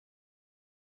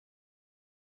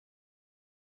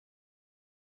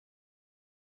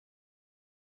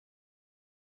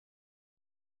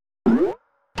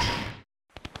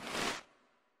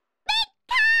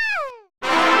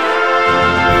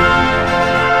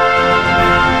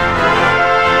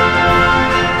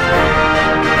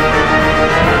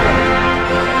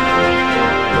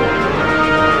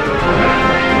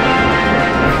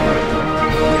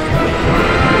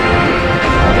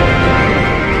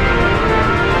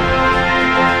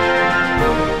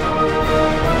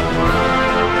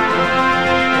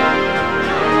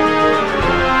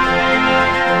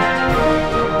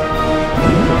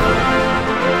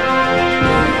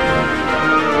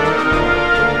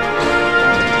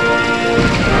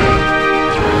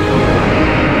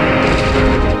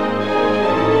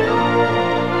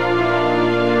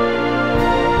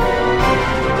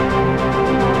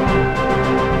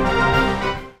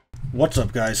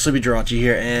guys? Sleepy Jirachi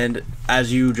here, and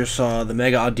as you just saw, the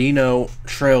Mega Audino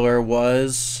trailer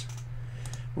was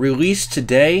released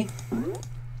today.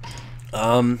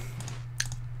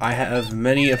 I have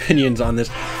many opinions on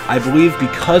this. I believe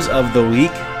because of the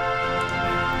leak,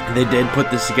 they did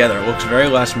put this together. It looks very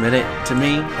last minute to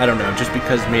me. I don't know, just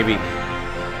because maybe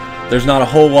there's not a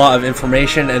whole lot of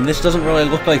information, and this doesn't really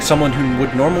look like someone who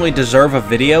would normally deserve a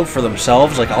video for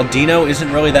themselves. Like, Audino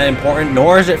isn't really that important,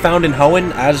 nor is it found in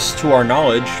Hoenn, as to our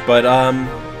knowledge, but,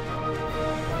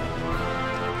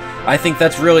 I think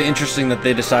that's really interesting that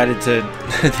they decided to,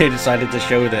 to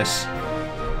show this.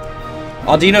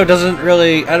 Audino doesn't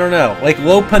really, I don't know, like,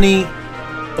 Lopunny,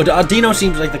 Audino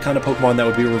seems like the kind of Pokemon that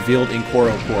would be revealed in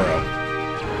Koro Koro.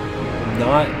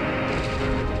 Not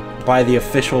by the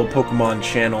official Pokemon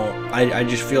channel. I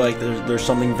just feel like there's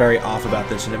something very off about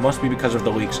this, and it must be because of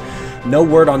the leaks. No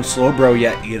word on Slowbro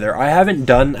yet either. I haven't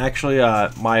done actually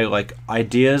my like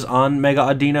ideas on Mega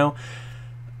Audino,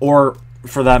 or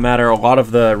for that matter, a lot of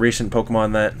the recent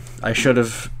Pokemon that I should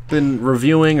have been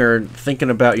reviewing or thinking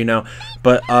about, you know.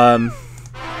 But I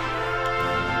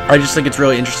just think it's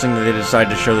really interesting that they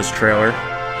decided to show this trailer,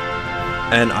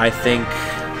 and I think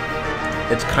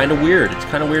it's kind of weird. It's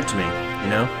kind of weird to me, you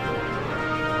know.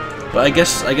 But I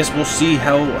guess we'll see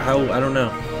how I don't know.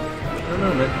 I don't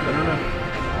know, man. I don't know.